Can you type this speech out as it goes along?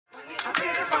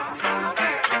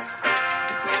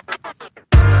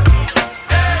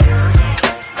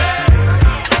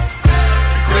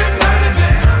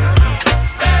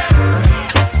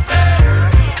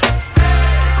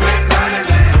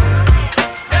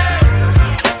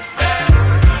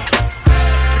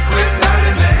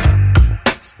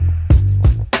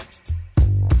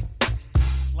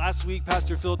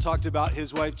Pastor Phil talked about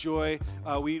his wife, Joy.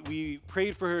 We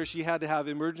prayed for her. She had to have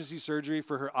emergency surgery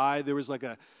for her eye. There was like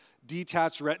a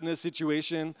detached retina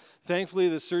situation. Thankfully,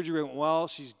 the surgery went well.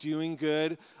 She's doing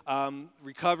good,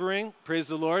 recovering. Praise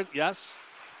the Lord. Yes.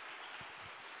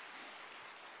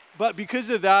 But because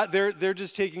of that, they're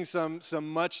just taking some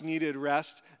much needed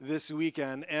rest this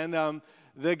weekend. And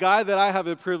the guy that I have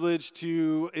the privilege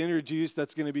to introduce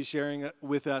that's going to be sharing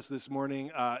with us this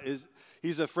morning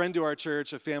he's a friend to our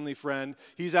church, a family friend.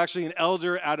 He's actually an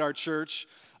elder at our church,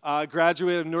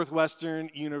 graduate of Northwestern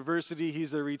University.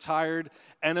 He's a retired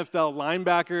NFL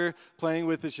linebacker playing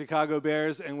with the Chicago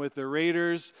Bears and with the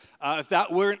Raiders. If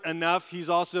that weren't enough, he's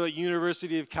also a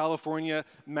University of California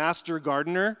master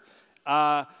gardener.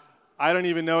 I don't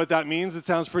even know what that means. It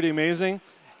sounds pretty amazing.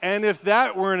 And if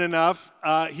that weren't enough,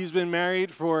 he's been married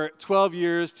for 12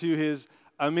 years to his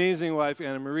amazing wife,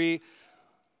 Anna Marie.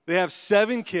 They have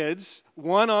 7 kids,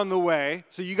 1 on the way.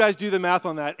 So you guys do the math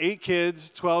on that. 8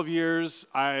 kids, 12 years.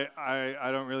 I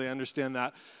don't really understand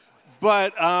that.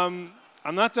 But I'm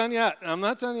not done yet. I'm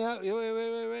not done yet.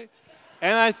 Wait.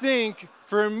 And I think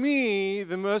for me,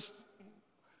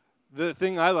 the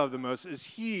thing I love the most is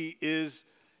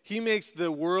he makes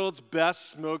the world's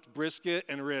best smoked brisket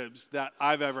and ribs that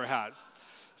I've ever had.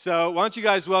 So why don't you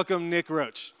guys welcome Nick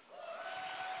Roach.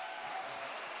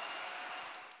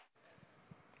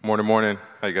 Morning.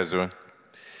 How you guys doing?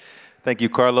 Thank you,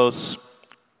 Carlos.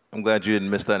 I'm glad you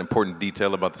didn't miss that important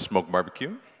detail about the smoked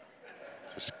barbecue.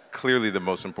 It's clearly the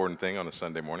most important thing on a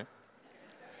Sunday morning.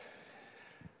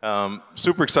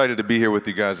 Super excited to be here with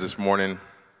you guys this morning.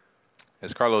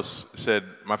 As Carlos said,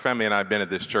 my family and I have been at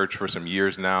this church for some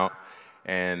years now,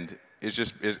 and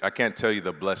I can't tell you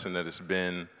the blessing that it's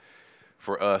been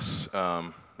for us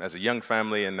as a young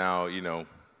family, and now,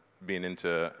 being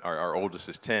into our oldest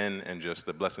is 10, and just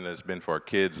the blessing that it's been for our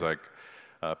kids, like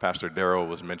Pastor Darrell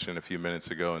was mentioning a few minutes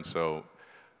ago, and so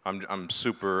I'm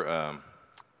super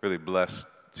really blessed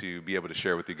to be able to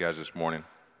share with you guys this morning.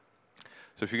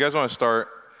 So if you guys want to start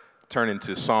turning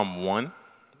to Psalm 1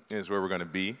 is where we're going to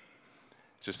be.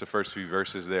 Just the first few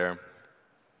verses there. And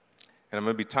I'm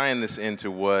going to be tying this into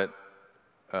what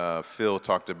Phil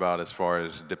talked about as far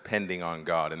as depending on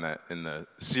God in the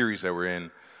series that we're in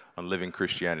on living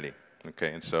Christianity.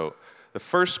 Okay, and so the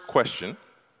first question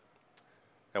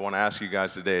I want to ask you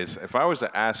guys today is, if I was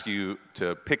to ask you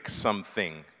to pick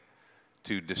something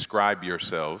to describe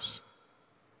yourselves,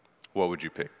 what would you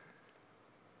pick?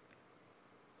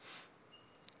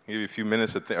 I'll give you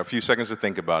a few seconds to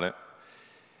think about it.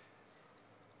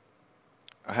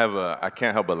 I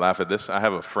can't help but laugh at this. I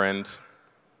have a friend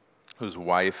whose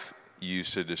wife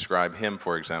used to describe him,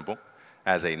 for example,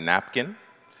 as a napkin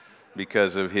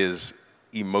because of his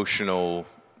emotional,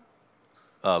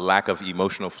 lack of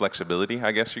emotional flexibility,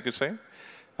 I guess you could say.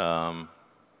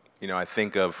 I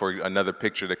think for another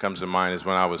picture that comes to mind is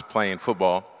when I was playing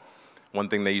football, one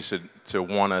thing they used to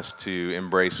want us to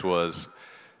embrace was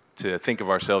to think of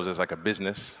ourselves as like a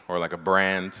business or like a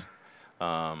brand.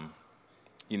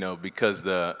 Because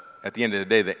at the end of the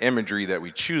day, the imagery that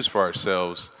we choose for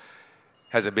ourselves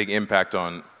has a big impact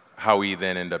on how we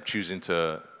then end up choosing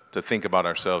to think about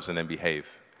ourselves and then behave.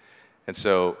 And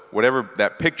so whatever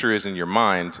that picture is in your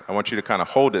mind, I want you to kind of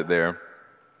hold it there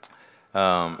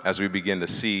as we begin to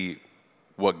see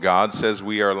what God says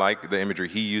we are like, the imagery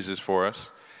he uses for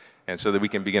us, and so that we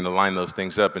can begin to line those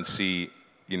things up and see,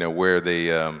 where they,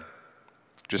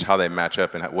 just how they match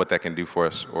up and what that can do for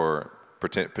us or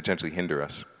potentially hinder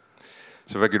us.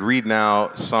 So if I could read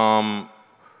now Psalm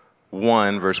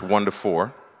 1, verse 1 to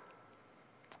 4.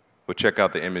 We'll check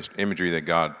out the imagery that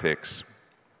God picks.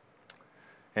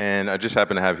 And I just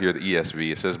happen to have here the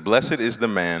ESV. It says, "Blessed is the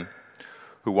man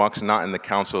who walks not in the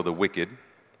counsel of the wicked,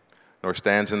 nor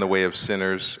stands in the way of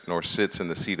sinners, nor sits in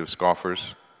the seat of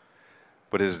scoffers.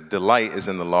 But his delight is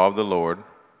in the law of the Lord.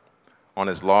 On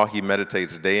his law he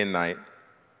meditates day and night.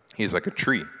 He is like a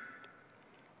tree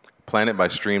planted by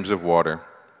streams of water,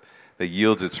 that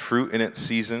yields its fruit in its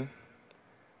season.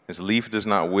 His leaf does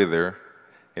not wither.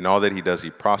 In all that he does, he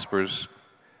prospers.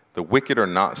 The wicked are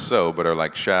not so, but are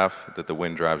like chaff that the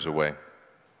wind drives away."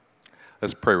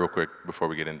 Let's pray real quick before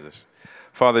we get into this.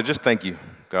 Father, just thank you,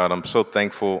 God. I'm so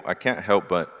thankful. I can't help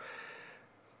but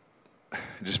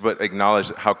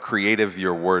acknowledge how creative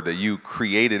your word, that you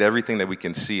created everything that we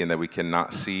can see and that we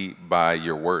cannot see by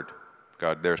your word.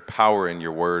 God, there's power in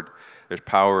your word. There's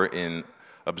power in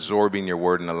absorbing your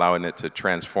word and allowing it to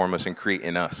transform us and create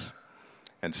in us.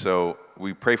 And so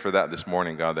we pray for that this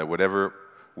morning, God, that whatever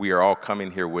we are all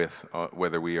coming here with,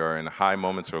 whether we are in high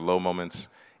moments or low moments,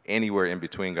 anywhere in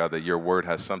between, God, that your word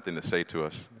has something to say to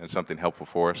us and something helpful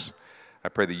for us. I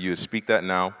pray that you would speak that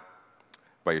now,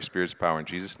 by your Spirit's power in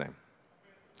Jesus' name.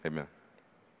 Amen.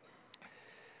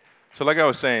 So like I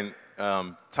was saying,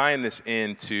 tying this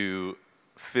into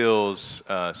Phil's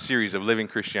series of Living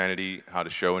Christianity, How to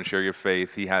Show and Share Your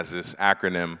Faith, he has this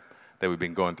acronym that we've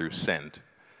been going through, SEND.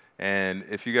 And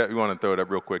if you want to throw it up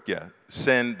real quick, yeah.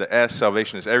 SEND, the S,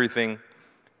 salvation is everything.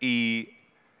 E,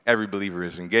 every believer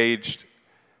is engaged.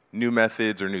 New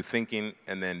methods or new thinking.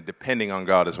 And then depending on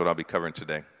God is what I'll be covering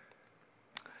today.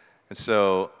 And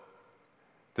so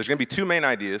there's going to be two main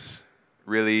ideas.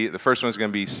 Really, the first one is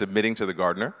going to be submitting to the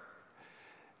gardener.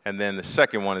 And then the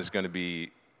second one is going to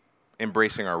be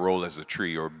embracing our role as a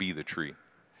tree, or be the tree.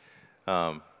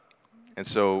 And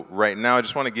so right now, I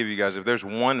just want to give you guys, if there's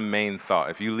one main thought,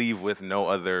 if you leave with no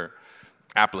other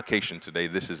application today,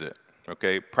 this is it,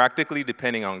 okay? Practically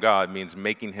depending on God means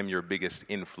making him your biggest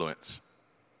influence.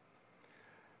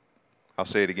 I'll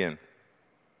say it again.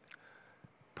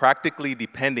 Practically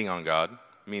depending on God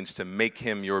means to make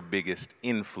him your biggest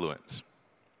influence.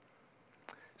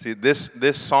 See, this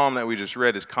psalm that we just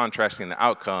read is contrasting the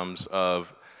outcomes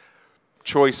of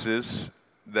choices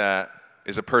that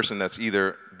is a person that's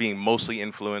either being mostly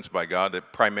influenced by God,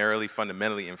 that primarily,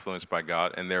 fundamentally influenced by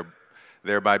God, and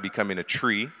thereby becoming a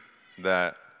tree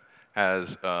that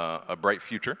has a bright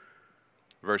future,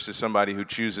 versus somebody who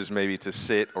chooses maybe to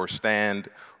sit or stand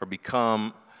or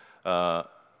become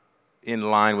in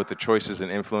line with the choices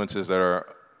and influences that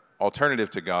are alternative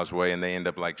to God's way, and they end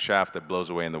up like chaff that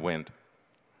blows away in the wind.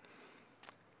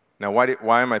 Now,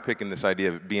 why am I picking this idea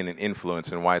of being an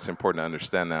influence, and why it's important to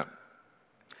understand that?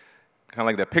 Kind of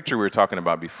like that picture we were talking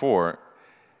about before,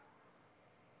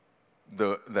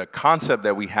 the concept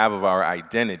that we have of our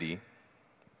identity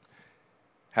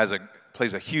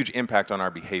plays a huge impact on our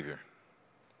behavior.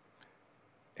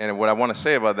 And what I want to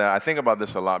say about that, I think about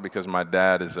this a lot because my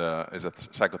dad is a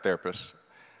psychotherapist.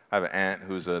 I have an aunt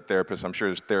who's a therapist. I'm sure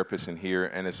there's therapists in here,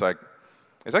 and it's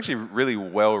actually really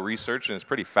well researched, and it's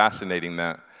pretty fascinating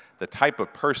that the type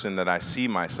of person that I see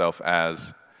myself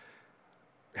as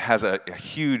is a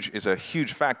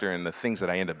huge factor in the things that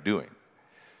I end up doing.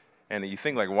 And you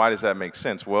think, like, why does that make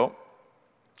sense? Well,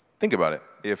 think about it.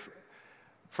 If,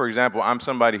 for example, I'm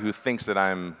somebody who thinks that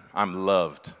I'm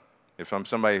loved, if I'm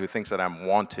somebody who thinks that I'm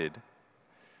wanted,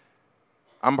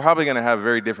 I'm probably going to have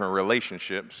very different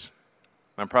relationships.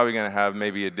 I'm probably going to have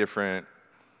maybe a different,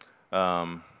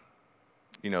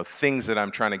 things that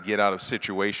I'm trying to get out of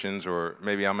situations, or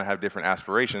maybe I'm going to have different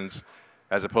aspirations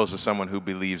as opposed to someone who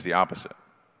believes the opposite.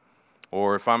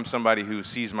 Or if I'm somebody who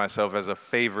sees myself as a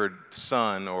favored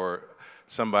son, or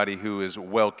somebody who is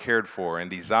well cared for and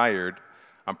desired,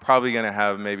 I'm probably going to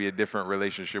have maybe a different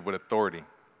relationship with authority,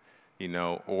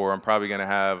 or I'm probably going to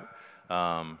have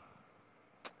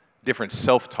different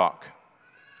self-talk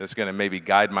that's going to maybe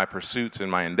guide my pursuits and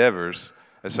my endeavors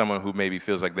as someone who maybe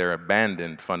feels like they're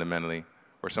abandoned fundamentally,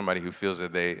 or somebody who feels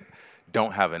that they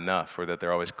don't have enough, or that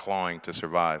they're always clawing to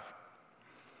survive.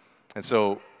 And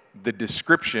so the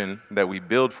description that we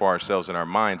build for ourselves in our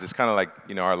minds is kind of like,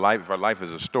 our life. If our life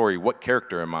is a story, what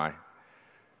character am I?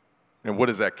 And what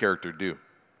does that character do?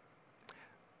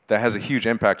 That has a huge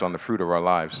impact on the fruit of our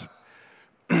lives.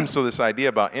 So this idea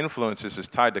about influences is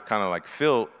tied to kind of like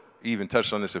Phil even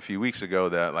touched on this a few weeks ago,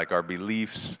 that like our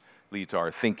beliefs lead to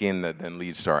our thinking, that then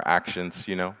leads to our actions,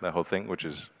 that whole thing, which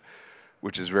is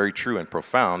very true and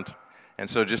profound. And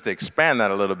so just to expand that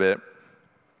a little bit,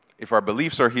 if our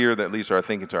beliefs are here, that leads to our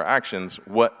thinking, to our actions,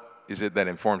 what is it that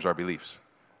informs our beliefs?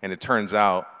 And it turns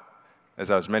out, as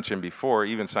I was mentioned before,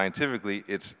 even scientifically,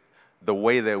 it's the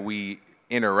way that we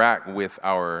interact with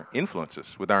our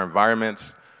influences, with our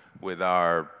environments, with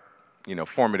our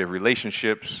formative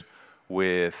relationships,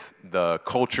 with the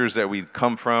cultures that we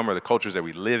come from or the cultures that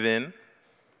we live in.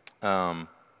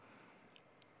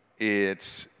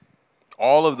 It's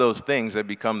all of those things that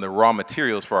become the raw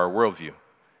materials for our worldview,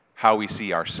 how we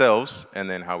see ourselves, and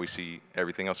then how we see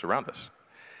everything else around us.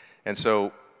 And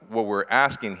so what we're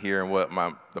asking here, and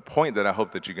the point that I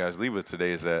hope that you guys leave with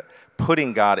today, is that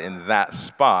putting God in that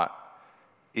spot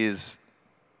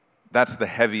that's the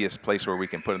heaviest place where we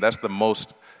can put him. That's the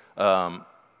most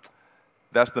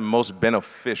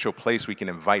beneficial place we can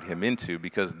invite him into,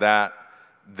 because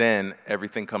then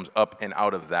everything comes up and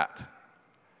out of that.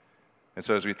 And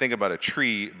so as we think about a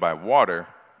tree by water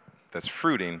that's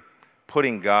fruiting,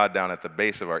 putting God down at the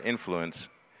base of our influence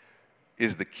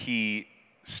is the key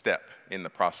step in the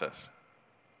process.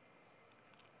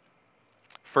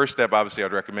 First step, obviously,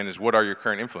 I'd recommend is, what are your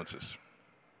current influences?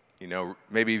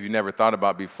 Maybe if you never thought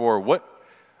about before, what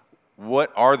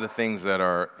are the things that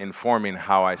are informing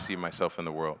how I see myself in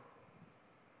the world?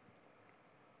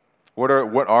 What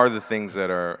are the things that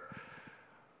are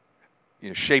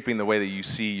shaping the way that you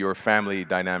see your family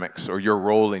dynamics or your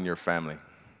role in your family?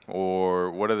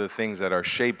 Or what are the things that are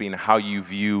shaping how you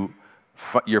view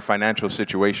your financial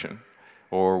situation?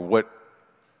 Or what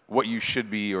you should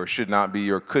be or should not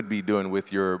be or could be doing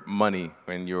with your money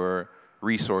and your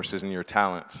resources and your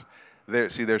talents?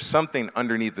 There's something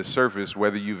underneath the surface,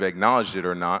 whether you've acknowledged it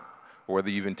or not, or whether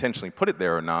you've intentionally put it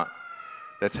there or not,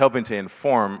 that's helping to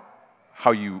inform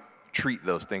how you treat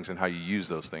those things and how you use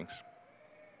those things.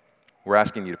 We're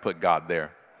asking you to put God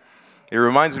there. It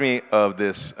reminds me of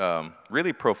this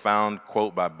really profound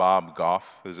quote by Bob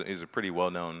Goff, who's a pretty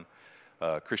well-known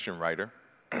Christian writer.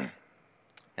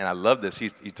 And I love this. He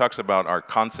talks about our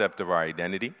concept of our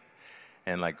identity.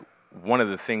 And like one of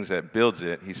the things that builds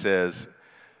it, he says,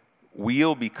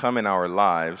 we'll become in our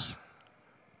lives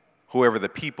whoever the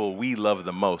people we love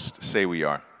the most say we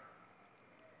are.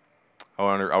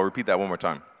 I'll repeat that one more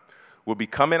time. We'll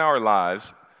become in our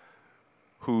lives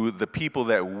who the people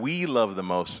that we love the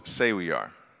most say we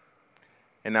are.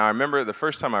 And now I remember the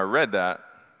first time I read that,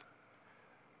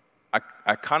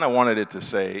 I kind of wanted it to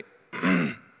say,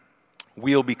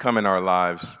 we'll become in our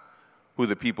lives who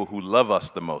the people who love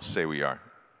us the most say we are.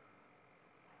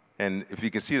 And if you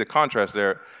can see the contrast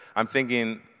there, I'm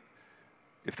thinking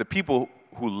if the people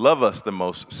who love us the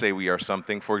most say we are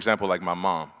something, for example, like my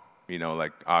mom,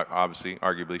 like obviously,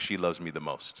 arguably, she loves me the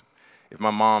most. If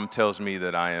my mom tells me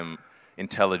that I am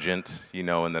intelligent,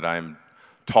 and that I'm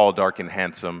tall, dark, and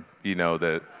handsome,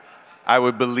 that I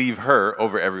would believe her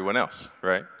over everyone else,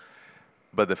 right?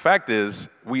 But the fact is,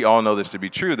 we all know this to be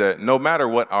true, that no matter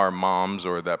what our moms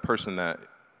or that person that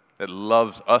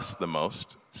loves us the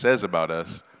most says about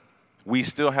us, we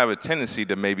still have a tendency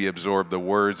to maybe absorb the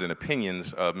words and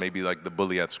opinions of maybe like the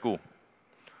bully at school,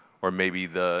 or maybe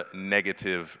the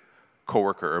negative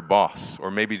coworker or boss, or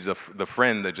maybe the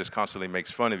friend that just constantly makes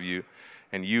fun of you,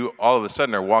 and you all of a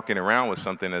sudden are walking around with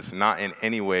something that's not in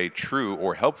any way true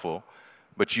or helpful,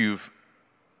 but you've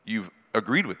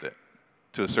agreed with it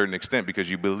to a certain extent because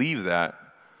you believe that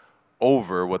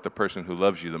over what the person who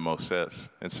loves you the most says.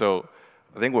 And so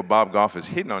I think what Bob Goff is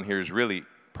hitting on here is really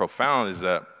profound, is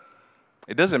that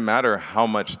it doesn't matter how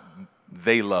much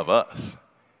they love us.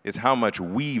 It's how much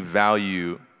we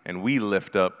value and we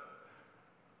lift up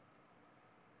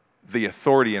the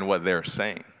authority in what they're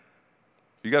saying.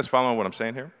 You guys following what I'm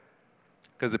saying here?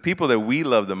 Because the people that we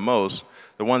love the most,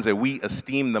 the ones that we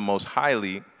esteem the most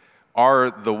highly, are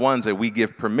the ones that we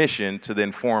give permission to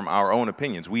then form our own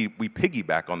opinions. We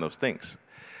piggyback on those things.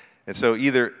 And so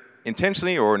either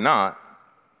intentionally or not,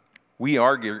 we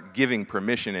are giving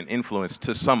permission and influence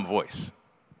to some voice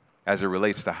as it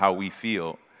relates to how we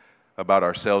feel about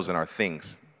ourselves and our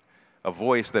things. A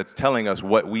voice that's telling us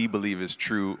what we believe is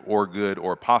true or good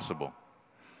or possible.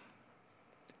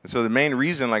 And so the main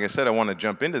reason, like I said, I want to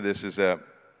jump into this is that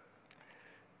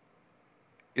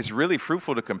it's really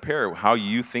fruitful to compare how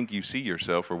you think you see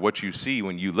yourself or what you see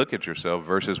when you look at yourself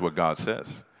versus what God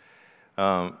says.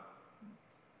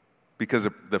 Because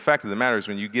the fact of the matter is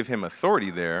when you give him authority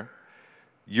there,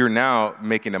 you're now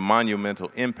making a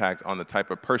monumental impact on the type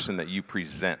of person that you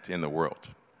present in the world.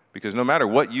 Because no matter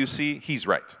what you see, he's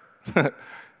right.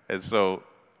 And so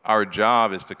our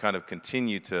job is to kind of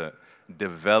continue to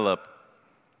develop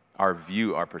our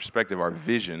view, our perspective, our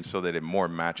vision so that it more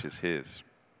matches his.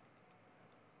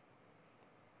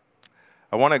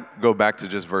 I want to go back to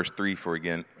just verse 3 for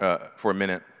a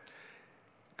minute.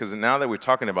 Because now that we're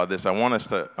talking about this, I want us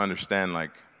to understand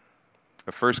like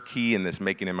the first key in this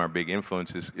making him our big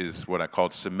influence is what I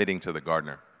called submitting to the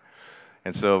gardener.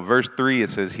 And so verse 3, it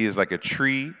says, he is like a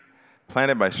tree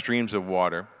planted by streams of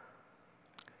water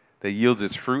that yields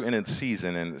its fruit in its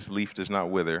season, and its leaf does not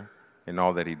wither. In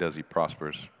all that he does, he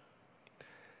prospers.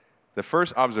 The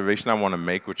first observation I want to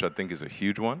make, which I think is a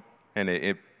huge one, and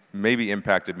it maybe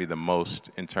impacted me the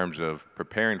most in terms of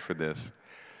preparing for this,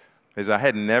 is I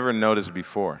had never noticed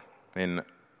before, and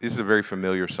this is a very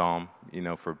familiar psalm,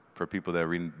 for people that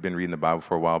have been reading the Bible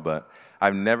for a while, but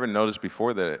I've never noticed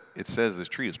before that it says this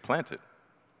tree is planted.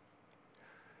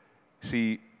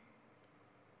 See,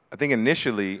 I think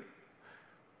initially,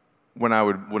 when I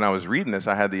was reading this,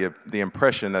 I had the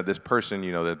impression that this person,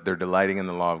 that they're delighting in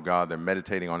the law of God, they're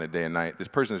meditating on it day and night. This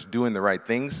person is doing the right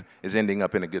things, is ending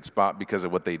up in a good spot because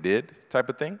of what they did, type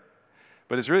of thing.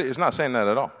 But it's not saying that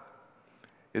at all.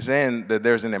 It's saying that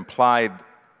there's an implied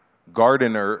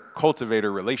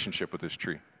gardener-cultivator relationship with this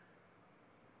tree.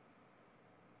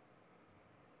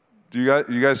 Do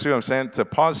you guys see what I'm saying? To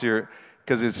pause here,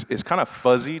 because it's kind of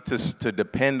fuzzy to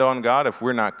depend on God if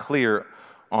we're not clear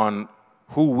on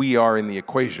who we are in the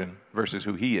equation versus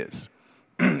who he is.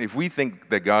 If we think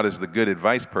that God is the good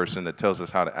advice person that tells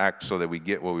us how to act so that we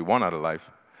get what we want out of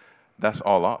life, that's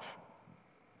all off.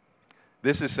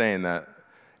 This is saying that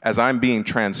as I'm being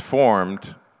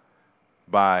transformed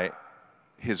by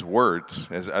his words,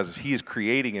 as he is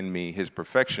creating in me his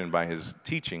perfection by his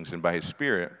teachings and by his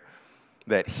spirit,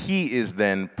 that he is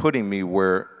then putting me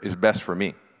where is best for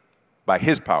me by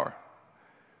his power.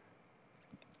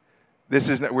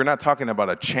 We're not talking about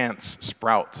a chance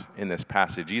sprout in this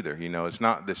passage either. It's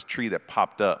not this tree that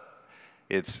popped up.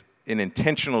 It's an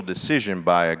intentional decision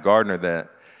by a gardener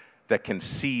that can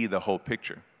see the whole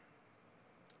picture.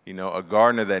 A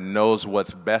gardener that knows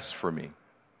what's best for me,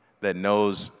 that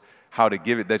knows how to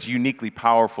give it, that's uniquely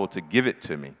powerful to give it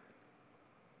to me.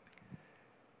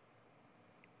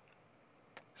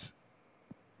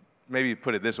 Maybe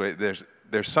put it this way, there's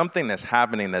something that's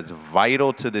happening that's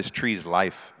vital to this tree's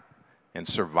life and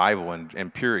survival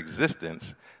and pure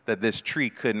existence that this tree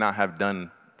could not have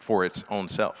done for its own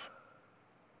self.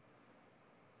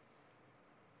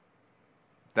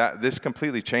 This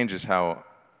completely changes how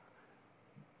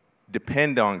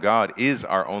depend on God is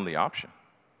our only option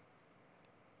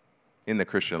in the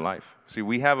Christian life. See,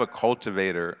 we have a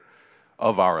cultivator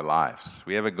of our lives.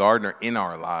 We have a gardener in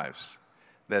our lives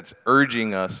that's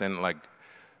urging us and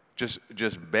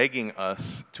just begging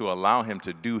us to allow him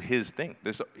to do his thing.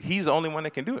 He's the only one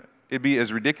that can do it. It'd be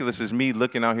as ridiculous as me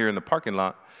looking out here in the parking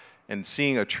lot and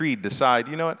seeing a tree decide,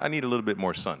 you know what, I need a little bit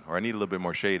more sun, or I need a little bit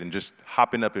more shade, and just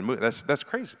hopping up and moving. That's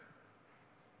crazy.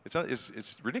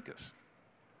 It's ridiculous.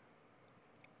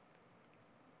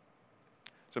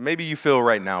 So maybe you feel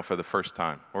right now for the first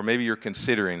time, or maybe you're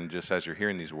considering just as you're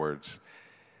hearing these words,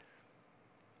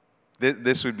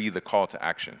 this would be the call to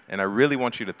action. And I really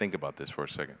want you to think about this for a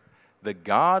second. The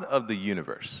God of the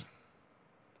universe,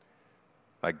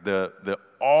 like the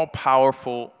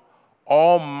all-powerful,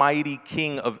 almighty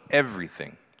King of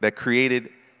everything that created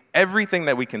everything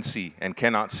that we can see and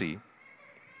cannot see,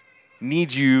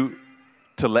 needs you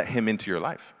to let him into your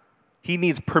life. He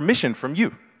needs permission from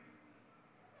you.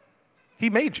 He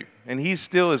made you, and he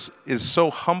still is so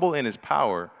humble in his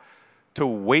power to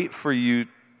wait for you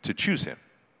to choose him,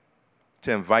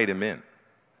 to invite him in.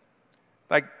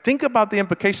 Think about the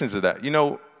implications of that.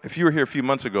 If you were here a few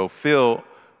months ago, Phil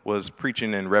was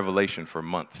preaching in Revelation for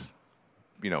months,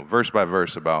 verse by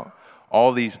verse about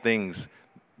all these things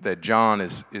that John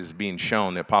is being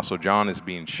shown, the Apostle John is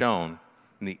being shown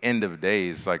in the end of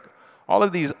days, all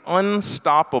of these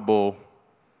unstoppable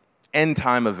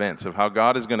end-time events of how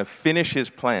God is going to finish his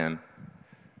plan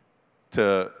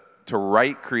to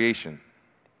right creation.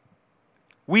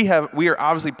 We are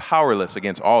obviously powerless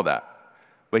against all that,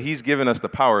 but he's given us the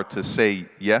power to say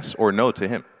yes or no to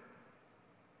him.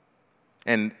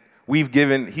 And he's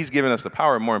given us the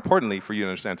power, more importantly, for you to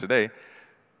understand today,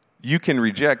 you can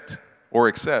reject or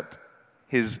accept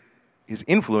his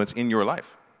influence in your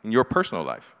life, in your personal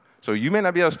life. So you may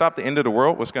not be able to stop the end of the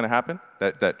world, what's going to happen,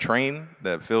 that train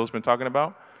that Phil's been talking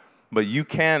about, but you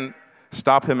can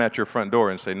stop him at your front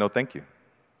door and say, no, thank you.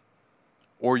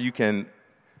 Or you can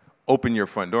open your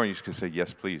front door and you can say,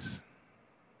 yes, please.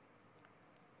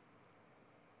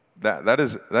 That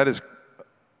is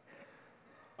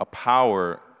a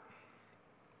power.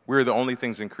 We're the only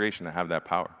things in creation that have that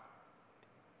power.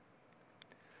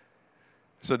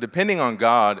 So depending on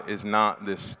God is not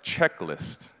this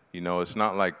checklist. It's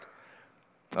not like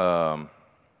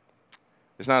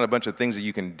it's not a bunch of things that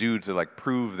you can do to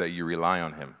prove that you rely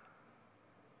on him.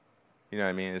 You know what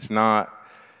I mean? It's not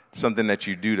something that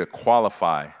you do to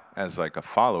qualify as a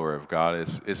follower of God.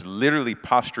 It's literally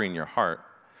posturing your heart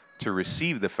to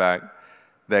receive the fact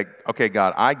that, okay,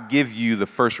 God, I give you the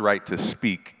first right to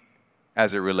speak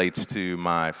as it relates to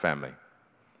my family.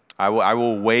 I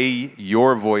will weigh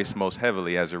your voice most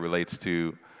heavily as it relates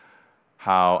to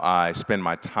how I spend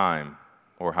my time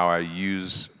or how I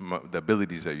use the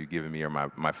abilities that you've given me or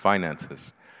my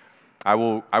finances. I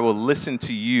will listen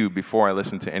to you before I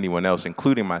listen to anyone else,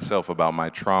 including myself, about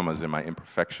my traumas and my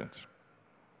imperfections,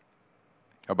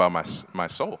 about my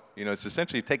soul. It's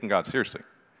essentially taking God seriously.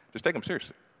 Just take him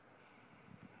seriously.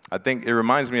 I think it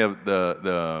reminds me of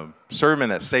the sermon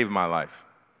that saved my life.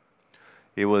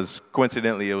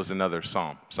 Coincidentally, it was another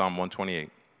Psalm 128.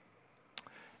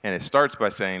 And it starts by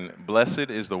saying, blessed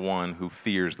is the one who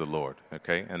fears the Lord,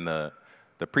 okay? And the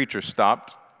preacher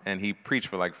stopped, and he preached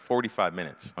for 45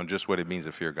 minutes on just what it means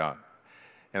to fear God.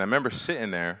 And I remember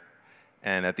sitting there,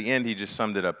 and at the end, he just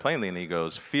summed it up plainly, and he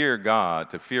goes,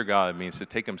 to fear God means to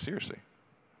take him seriously.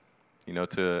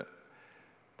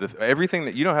 Everything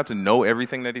that, you don't have to know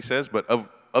everything that he says, but of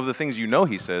the things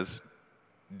he says,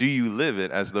 do you live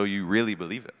it as though you really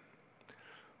believe it?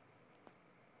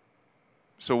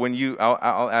 So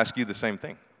I'll ask you the same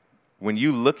thing. When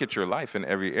you look at your life in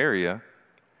every area,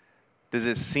 Does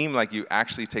it seem like you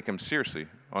actually take him seriously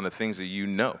on the things that you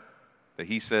know, that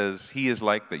he says he is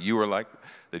like, that you are like,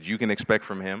 that you can expect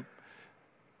from him,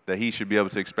 that he should be able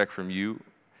to expect from you?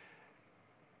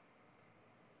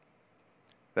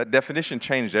 That definition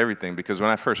changed everything, because when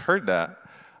I first heard that,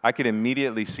 I could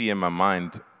immediately see in my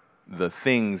mind the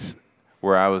things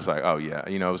where I was like, oh yeah,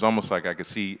 it was almost like I could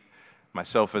see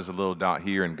myself as a little dot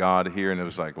here and God here, and it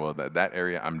was like, well, that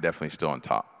area, I'm definitely still on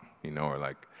top, or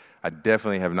like, I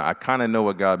definitely have not, I kind of know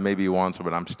what God maybe wants,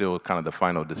 but I'm still kind of the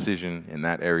final decision in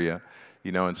that area,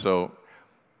 and so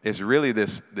it's really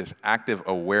this active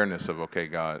awareness of, okay,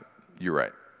 God, you're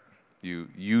right.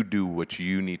 You do what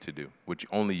you need to do, which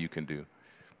only you can do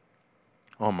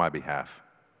on my behalf.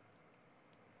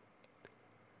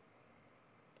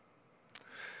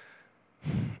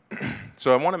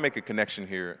 So I want to make a connection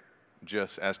here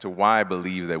just as to why I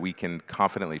believe that we can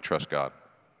confidently trust God.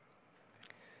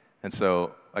 And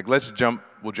so, like, we'll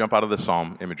jump out of the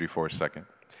Psalm imagery for a second,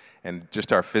 and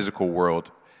just our physical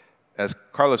world. As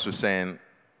Carlos was saying,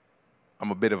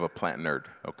 I'm a bit of a plant nerd,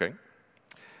 okay?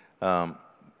 Have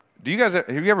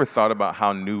you ever thought about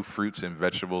how new fruits and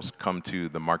vegetables come to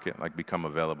the market, like become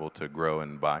available to grow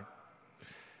and buy?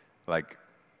 Like,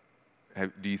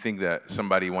 do you think that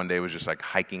somebody one day was just like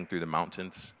hiking through the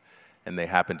mountains and they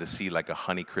happened to see like a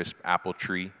Honeycrisp apple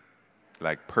tree,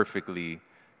 like perfectly,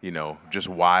 just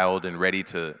wild and ready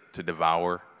to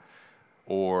devour?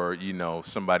 Or,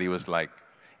 somebody was like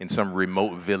in some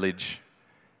remote village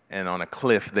and on a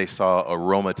cliff they saw a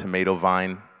Roma tomato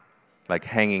vine like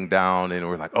hanging down, and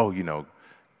we're like, oh,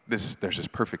 there's this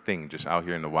perfect thing just out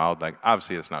here in the wild. Like,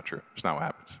 obviously it's not true. It's not what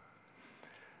happens.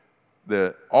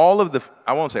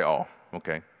 I won't say all,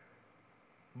 okay?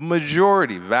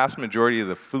 Vast majority of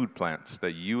the food plants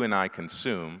that you and I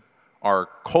consume are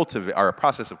a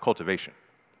process of cultivation,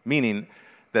 meaning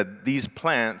that these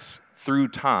plants, through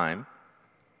time,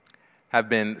 have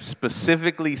been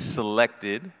specifically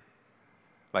selected,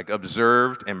 like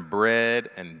observed and bred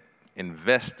and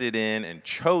invested in and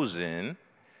chosen,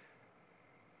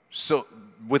 so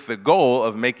with the goal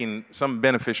of making some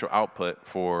beneficial output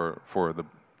for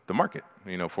the market,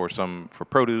 for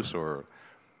produce or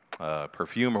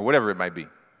perfume or whatever it might be,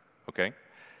 okay?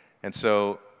 And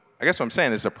so I guess what I'm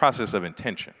saying is a process of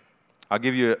intention. I'll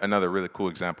give you another really cool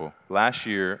example. Last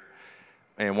year,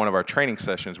 in one of our training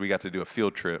sessions, we got to do a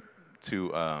field trip to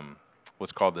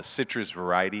what's called the Citrus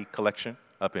Variety Collection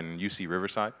up in UC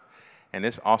Riverside. And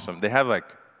it's awesome. They have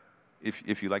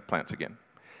if you like plants again.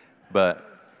 But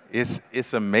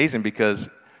it's amazing because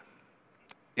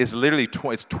it's literally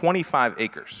it's 25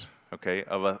 acres, okay,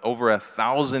 of over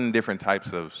 1,000 different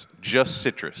types of just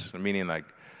citrus, meaning like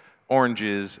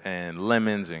oranges and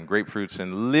lemons and grapefruits,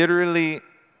 and literally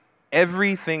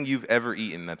everything you've ever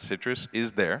eaten that's citrus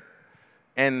is there,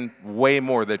 and way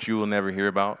more that you will never hear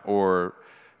about, or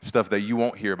stuff that you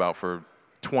won't hear about for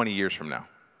 20 years from now.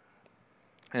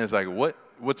 And it's like,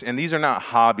 and these are not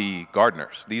hobby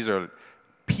gardeners. These are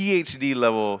PhD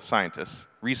level scientists,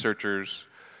 researchers,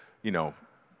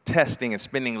 testing and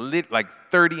spending like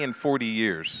 30 and 40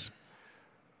 years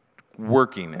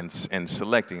working and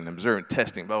selecting and observing,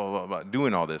 testing, blah, blah, blah, blah,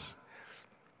 doing all this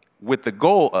with the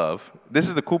goal of, this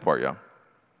is the cool part, y'all.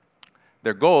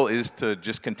 Their goal is to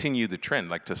just continue the trend,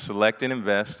 like to select and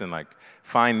invest and like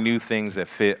find new things that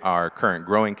fit our current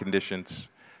growing conditions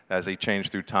as they change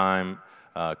through time.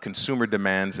 Consumer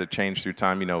demands that change through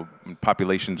time,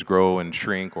 populations grow and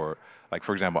shrink, or like,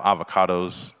 for example,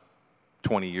 avocados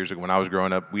 20 years ago when I was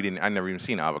growing up, I never even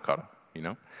seen an avocado,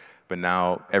 but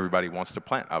now everybody wants to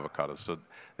plant avocados. So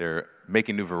they're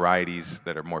making new varieties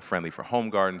that are more friendly for home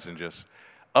gardens and just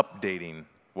updating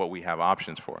what we have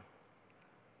options for.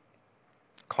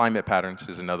 Climate patterns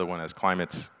is another one. As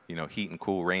climates, heat and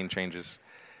cool, rain changes.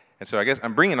 And so I guess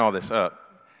I'm bringing all this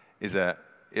up is that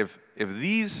if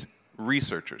these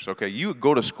researchers, okay, you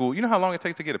go to school, you know how long it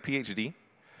takes to get a PhD?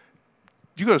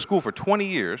 You go to school for 20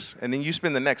 years, and then you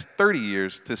spend the next 30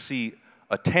 years to see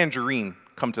a tangerine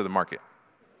come to the market.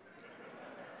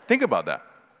 Think about that.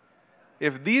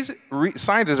 If these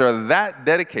scientists are that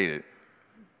dedicated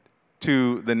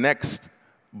to the next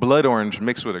blood orange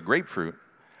mixed with a grapefruit,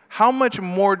 how much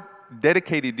more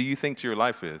dedicated do you think to your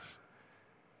life is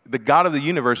the God of the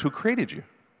universe who created you?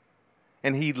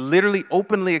 And he literally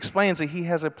openly explains that he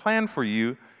has a plan for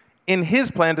you in his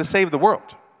plan to save the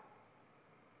world.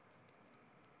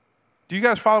 Do you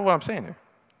guys follow what I'm saying here?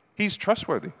 He's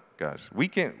trustworthy, guys. We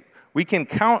can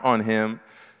count on him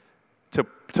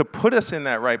to put us in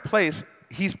that right place.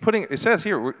 It says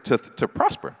here, to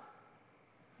prosper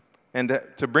and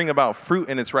to bring about fruit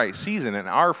in its right season. And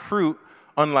our fruit,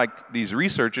 unlike these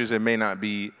researchers, it may not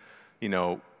be,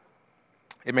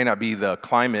 It may not be the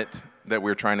climate that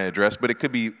we're trying to address, but it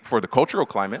could be for the cultural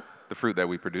climate, the fruit that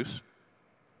we produce,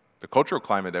 the cultural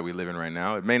climate that we live in right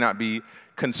now. It may not be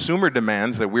consumer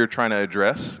demands that we're trying to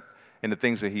address and the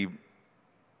things that he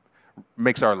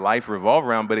makes our life revolve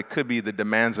around, but it could be the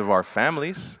demands of our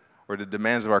families or the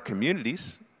demands of our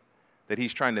communities that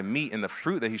he's trying to meet and the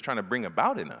fruit that he's trying to bring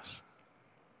about in us.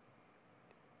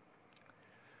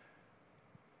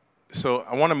 So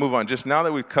I want to move on. Just now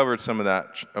that we've covered some of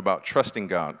that about trusting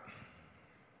God,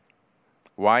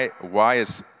 why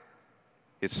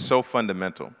it's so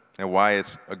fundamental and why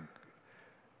it's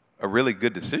a really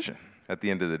good decision at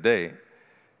the end of the day,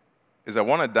 is I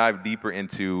want to dive deeper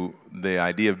into the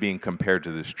idea of being compared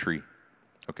to this tree,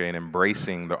 okay, and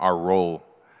embracing our role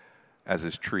as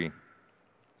this tree.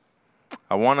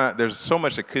 There's so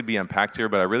much that could be unpacked here,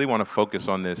 but I really want to focus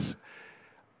on this,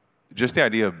 just the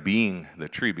idea of being the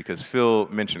tree, because Phil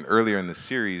mentioned earlier in the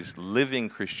series, living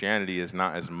Christianity is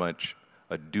not as much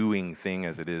a doing thing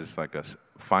as it is like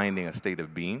finding a state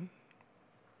of being.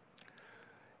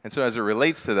 And so as it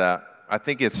relates to that, I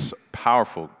think it's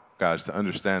powerful, guys, to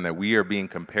understand that we are being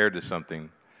compared to something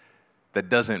that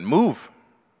doesn't move.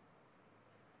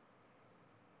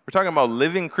 We're talking about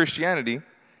living Christianity,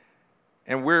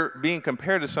 and we're being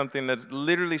compared to something that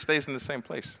literally stays in the same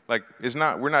place. Like,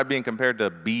 we're not being compared to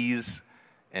bees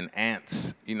and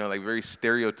ants, like very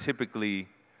stereotypically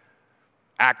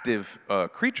active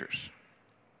creatures.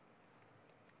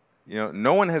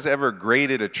 No one has ever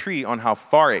graded a tree on how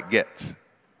far it gets.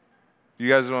 You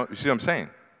guys see what I'm saying?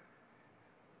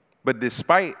 But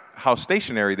despite how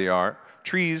stationary they are,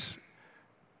 trees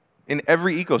in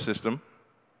every ecosystem,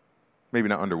 maybe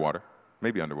not underwater,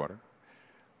 maybe underwater,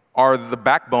 are the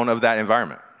backbone of that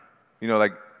environment.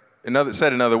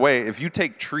 Said another way, if you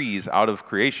take trees out of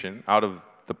creation, out of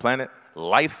the planet,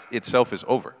 life itself is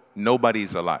over.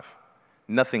 Nobody's alive.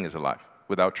 Nothing is alive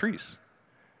without trees.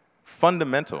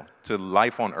 Fundamental to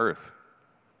life on earth.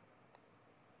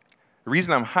 The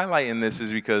reason I'm highlighting this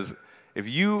is because if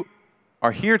you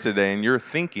are here today and you're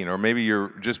thinking, or maybe you're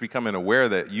just becoming aware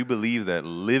that you believe that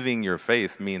living your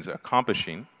faith means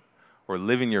accomplishing, or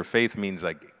living your faith means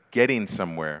like getting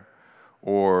somewhere,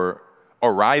 or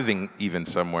arriving even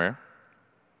somewhere,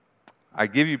 I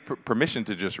give you permission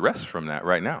to just rest from that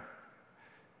right now.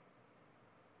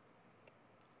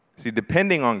 See,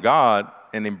 depending on God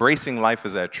and embracing life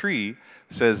as that tree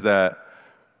says that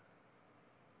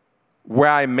where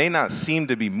I may not seem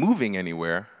to be moving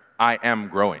anywhere, I am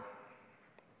growing.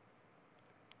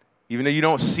 Even though you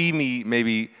don't see me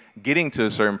maybe getting to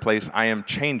a certain place, I am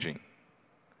changing.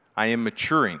 I am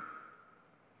maturing.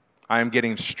 I am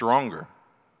getting stronger.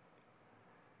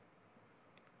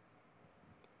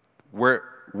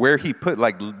 Where he put,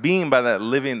 like being by that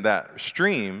living, that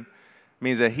stream,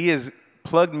 means that he has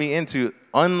plugged me into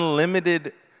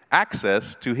unlimited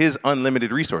access to his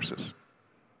unlimited resources.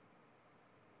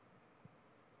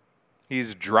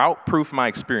 He's drought-proofed my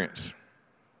experience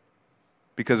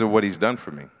because of what he's done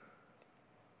for me.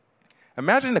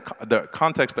 Imagine the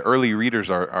context the early readers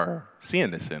are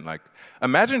seeing this in. Like,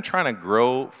 imagine trying to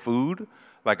grow food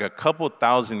like a couple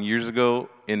thousand years ago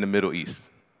in the Middle East.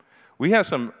 I got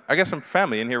some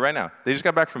family in here right now. They just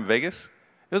got back from Vegas.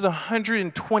 It was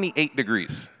 128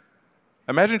 degrees.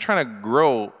 Imagine trying to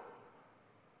grow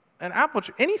an apple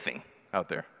tree, anything out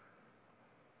there.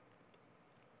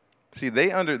 See,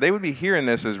 they would be hearing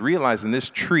this as realizing this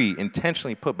tree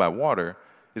intentionally put by water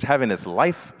is having its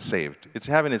life saved. It's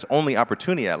having its only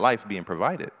opportunity at life being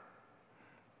provided.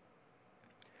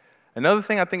 Another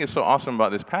thing I think is so awesome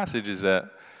about this passage is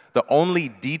that the only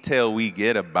detail we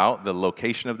get about the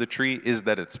location of the tree is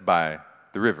that it's by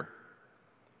the river.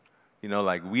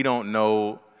 We don't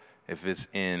know if it's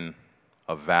in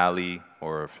a valley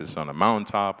or if it's on a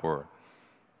mountaintop or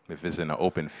if it's in an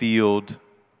open field,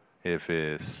 if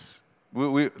it's...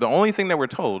 the only thing that we're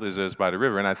told is that it's by the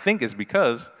river, and I think it's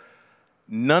because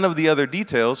none of the other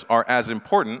details are as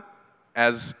important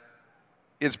as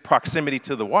its proximity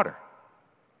to the water.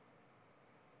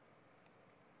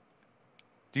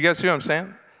 Do you guys see what I'm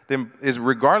saying? Then is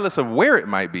regardless of where it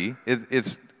might be,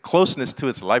 its closeness to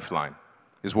its lifeline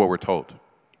is what we're told.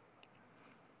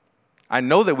 I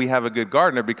know that we have a good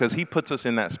gardener because he puts us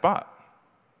in that spot.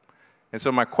 And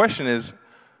so my question is,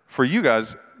 for you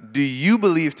guys, do you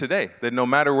believe today that no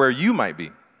matter where you might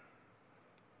be,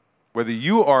 whether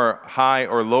you are high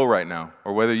or low right now,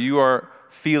 or whether you are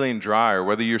feeling dry, or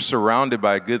whether you're surrounded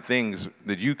by good things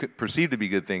that you could perceive to be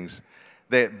good things,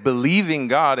 that believing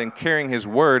God and carrying his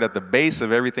word at the base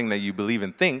of everything that you believe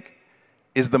and think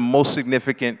is the most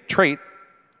significant trait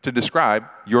to describe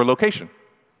your location?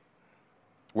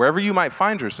 Wherever you might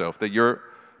find yourself, that you're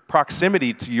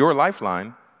proximity to your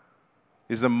lifeline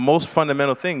is the most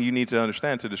fundamental thing you need to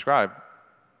understand to describe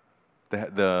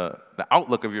the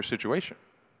outlook of your situation.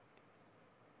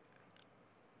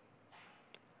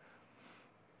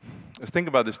 Let's think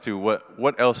about this too.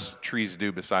 What else trees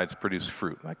do besides produce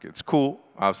fruit? Like, it's cool,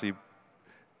 obviously.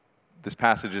 This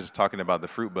passage is talking about the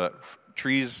fruit, but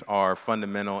trees are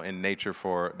fundamental in nature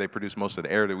they produce most of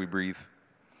the air that we breathe.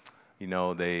 You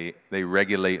know, they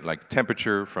regulate like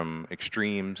temperature from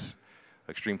extreme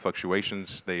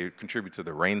fluctuations. They contribute to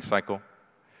the rain cycle.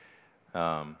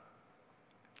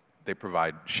 They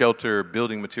provide shelter,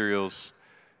 building materials.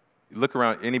 Look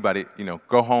around, anybody, you know,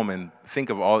 go home and think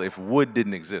of if wood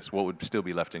didn't exist, what would still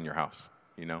be left in your house,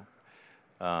 you know?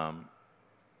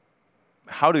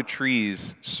 How do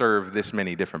trees serve this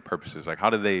many different purposes? Like,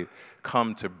 how do they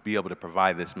come to be able to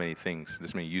provide this many things,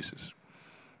 this many uses?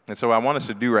 And so what I want us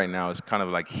to do right now is kind of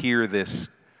like hear this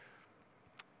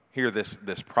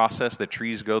process that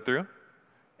trees go through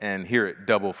and hear it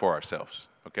double for ourselves,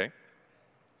 okay?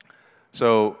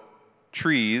 So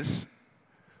trees,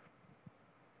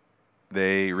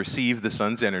 they receive the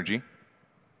sun's energy.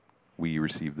 We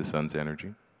receive the sun's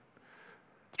energy.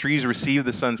 Trees receive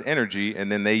the sun's energy,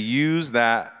 and then they use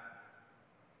that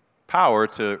power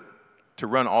to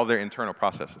run all their internal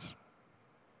processes.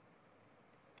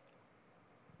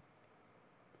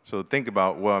 So think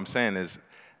about what I'm saying is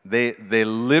the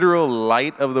literal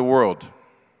light of the world,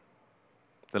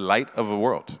 the light of the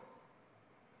world,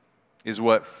 is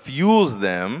what fuels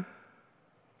them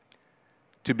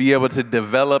to be able to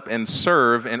develop and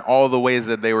serve in all the ways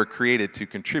that they were created to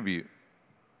contribute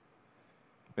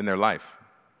in their life.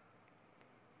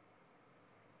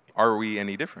 Are we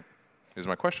any different, is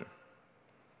my question.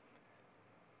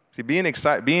 See,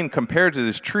 being compared to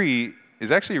this tree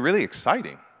is actually really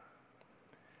exciting,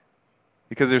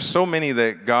 because there's so many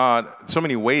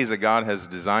ways that God has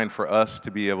designed for us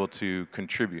to be able to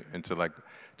contribute and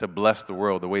to bless the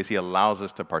world, the ways He allows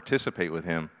us to participate with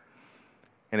Him.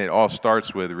 And it all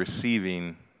starts with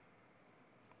receiving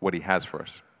what He has for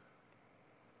us.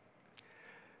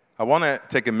 I want to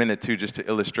take a minute, too, just to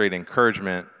illustrate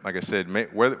encouragement. Like I said,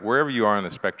 wherever you are on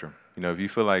the spectrum, you know, if you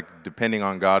feel like depending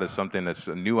on God is something that's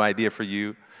a new idea for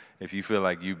you, if you feel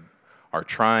like you are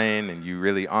trying and you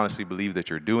really honestly believe that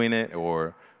you're doing it,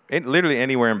 or literally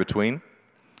anywhere in between,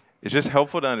 it's just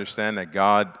helpful to understand that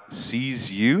God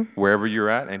sees you wherever you're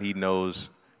at, and He knows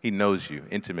you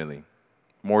intimately,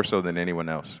 more so than anyone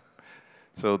else.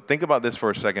 So think about this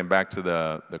for a second, back to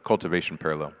the cultivation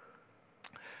parallel.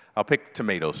 I'll pick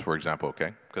tomatoes, for example,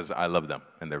 okay? Because I love them,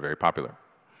 and they're very popular.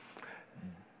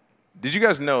 Did you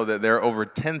guys know that there are over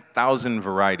 10,000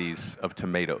 varieties of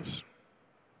tomatoes?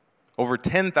 Over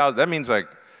 10,000, that means like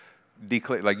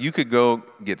you could go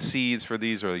get seeds for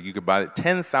these, or you could buy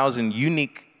 10,000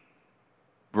 unique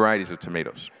varieties of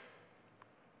tomatoes.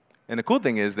 And the cool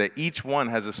thing is that each one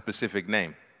has a specific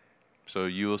name. So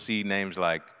you will see names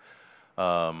like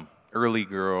Early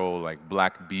Girl, like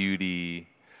Black Beauty,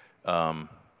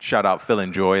 shout out Phil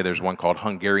and Joy. There's one called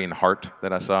Hungarian Heart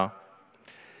that I saw.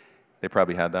 They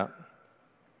probably had that.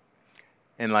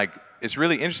 And like, it's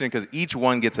really interesting because each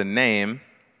one gets a name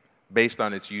based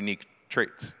on its unique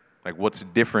traits. Like, what's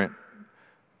different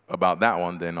about that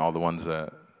one than all the ones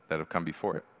that have come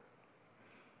before it.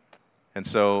 And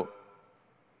so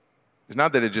it's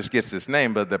not that it just gets this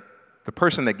name, but the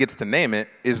person that gets to name it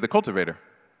is the cultivator.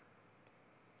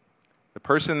 The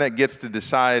person that gets to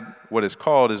decide what it's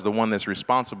called is the one that's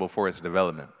responsible for its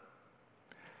development.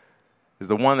 Is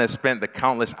the one that spent the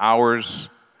countless hours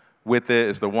with it,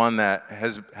 is the one that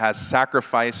has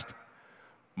sacrificed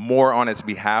more on its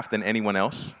behalf than anyone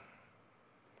else,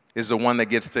 is the one that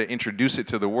gets to introduce it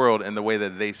to the world in the way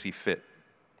that they see fit.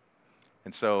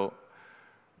 And so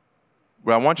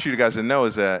what I want you guys to know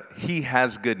is that He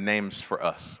has good names for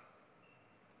us.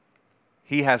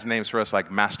 He has names for us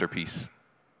like masterpiece.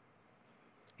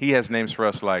 He has names for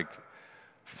us like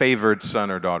favored son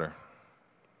or daughter,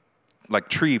 like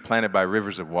tree planted by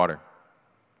rivers of water.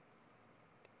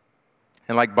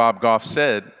 And like Bob Goff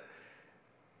said,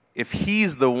 if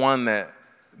He's the one that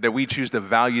we choose to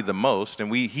value the most,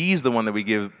 and He's the one that we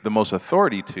give the most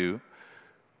authority to,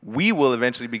 we will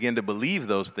eventually begin to believe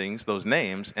those things, those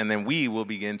names, and then we will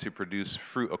begin to produce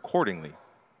fruit accordingly.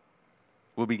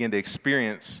 We'll begin to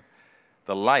experience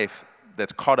the life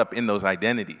that's caught up in those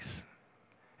identities.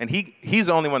 And He's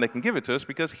the only one that can give it to us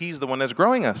because He's the one that's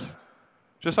growing us.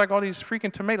 Just like all these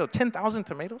freaking tomatoes, 10,000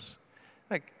 tomatoes.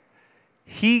 Like,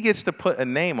 He gets to put a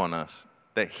name on us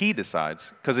that He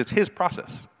decides because it's His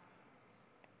process.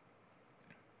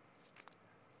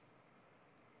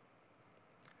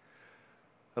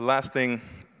 The last thing,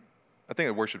 I think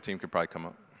the worship team could probably come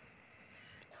up.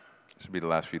 This will be the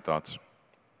last few thoughts.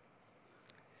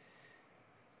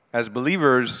 As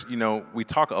believers, we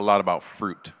talk a lot about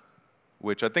fruit,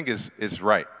 which I think is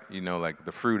right. Like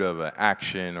the fruit of an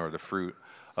action or the fruit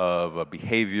of a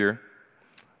behavior.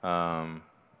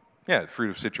 The fruit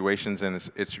of situations, and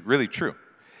it's really true.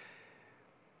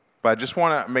 But I just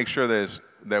want to make sure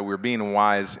that we're being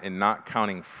wise in not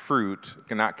counting fruit,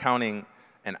 not counting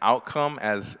an outcome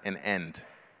as an end.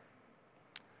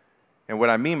 And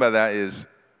what I mean by that is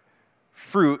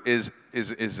fruit is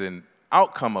an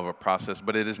outcome of a process,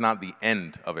 but it is not the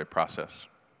end of a process.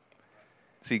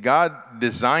 See, God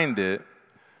designed it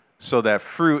so that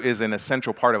fruit is an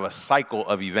essential part of a cycle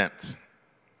of events.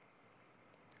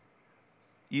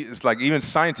 It's like, even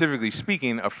scientifically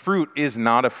speaking, a fruit is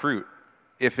not a fruit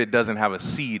if it doesn't have a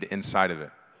seed inside of it.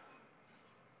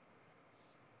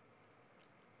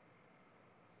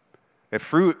 A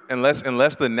fruit,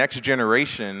 unless the next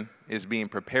generation is being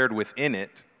prepared within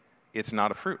it, it's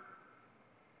not a fruit.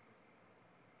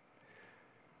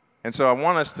 And so I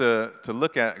want us to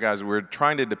look at, guys, we're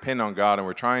trying to depend on God, and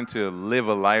we're trying to live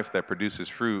a life that produces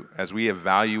fruit as we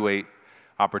evaluate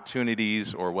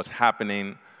opportunities or what's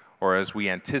happening, or as we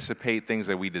anticipate things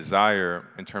that we desire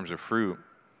in terms of fruit.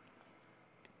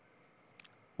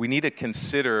 We need to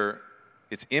consider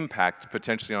its impact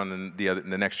potentially on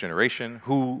the next generation.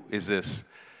 Who is this?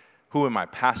 Who am I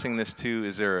passing this to?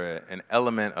 Is there an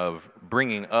element of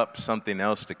bringing up something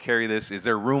else to carry this? Is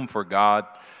there room for God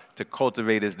to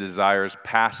cultivate his desires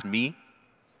past me?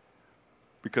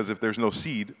 Because if there's no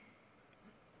seed,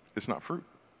 it's not fruit.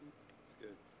 That's good.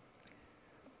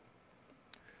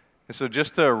 And so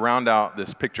just to round out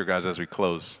this picture, guys, as we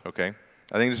close, okay?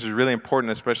 I think this is really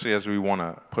important, especially as we want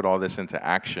to put all this into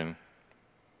action,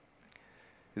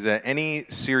 is that any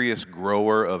serious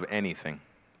grower of anything,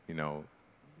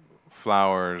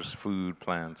 flowers, food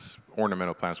plants,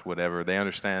 ornamental plants, whatever, they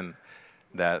understand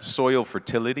that soil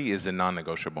fertility is a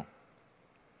non-negotiable.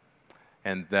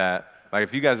 And that, like,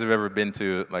 if you guys have ever been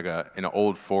to in an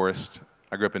old forest,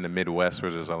 I grew up in the Midwest where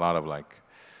there's a lot of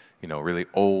really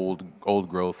old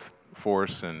growth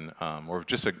forests, and or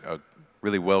just a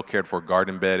really well cared for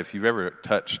garden bed. If you've ever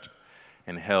touched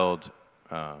and held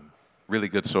really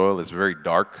good soil, it's very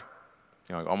dark,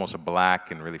 almost a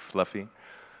black and really fluffy.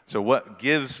 So what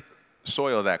gives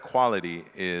soil that quality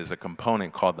is a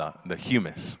component called the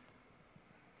humus.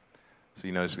 So,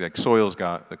 it's like soil's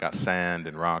got sand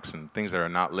and rocks and things that are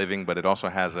not living, but it also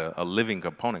has a living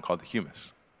component called the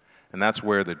humus. And that's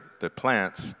where the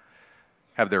plants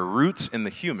have their roots in the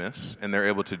humus, and they're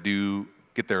able to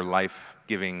get their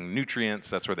life-giving nutrients.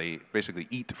 That's where they basically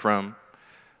eat from.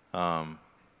 And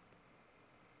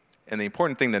the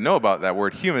important thing to know about that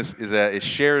word humus is that it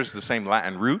shares the same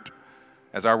Latin root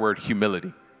as our word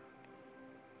humility.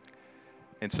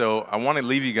 And so I want to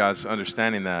leave you guys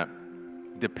understanding that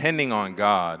depending on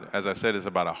God, as I said, is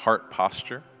about a heart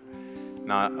posture,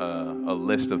 not a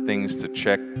list of things to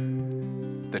check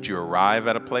that you arrive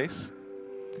at a place.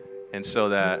 And so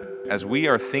that as we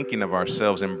are thinking of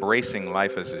ourselves, embracing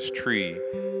life as this tree,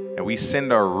 and we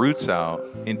send our roots out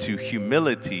into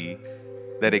humility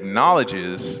that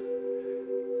acknowledges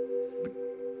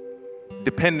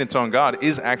dependence on God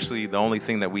is actually the only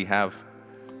thing that we have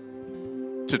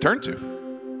to turn to.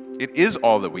 It is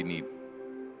all that we need.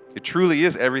 It truly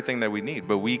is everything that we need,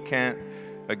 but we can't,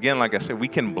 again, like I said, we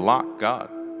can block God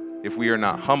if we are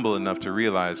not humble enough to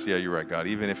realize, yeah, you're right, God.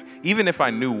 Even if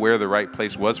I knew where the right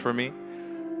place was for me,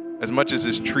 as much as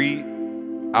this tree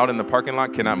out in the parking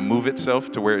lot cannot move itself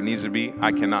to where it needs to be,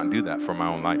 I cannot do that for my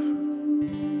own life.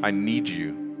 I need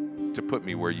you to put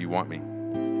me where you want me.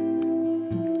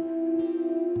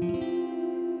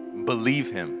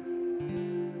 Believe him.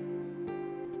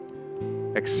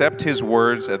 Accept his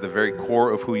words at the very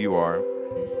core of who you are,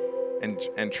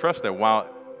 and trust that while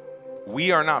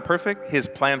we are not perfect, his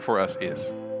plan for us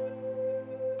is.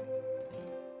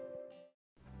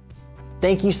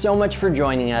 Thank you so much for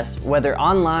joining us, whether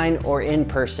online or in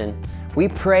person. We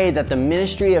pray that the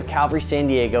ministry of Calvary San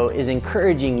Diego is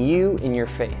encouraging you in your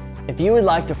faith. If you would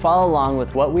like to follow along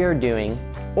with what we are doing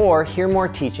or hear more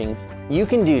teachings, you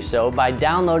can do so by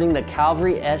downloading the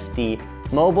Calvary SD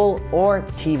mobile or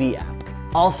TV app.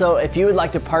 Also, if you would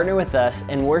like to partner with us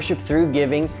and worship through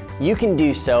giving, you can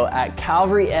do so at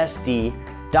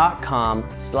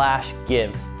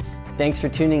calvarysd.com/give. Thanks for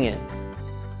tuning in.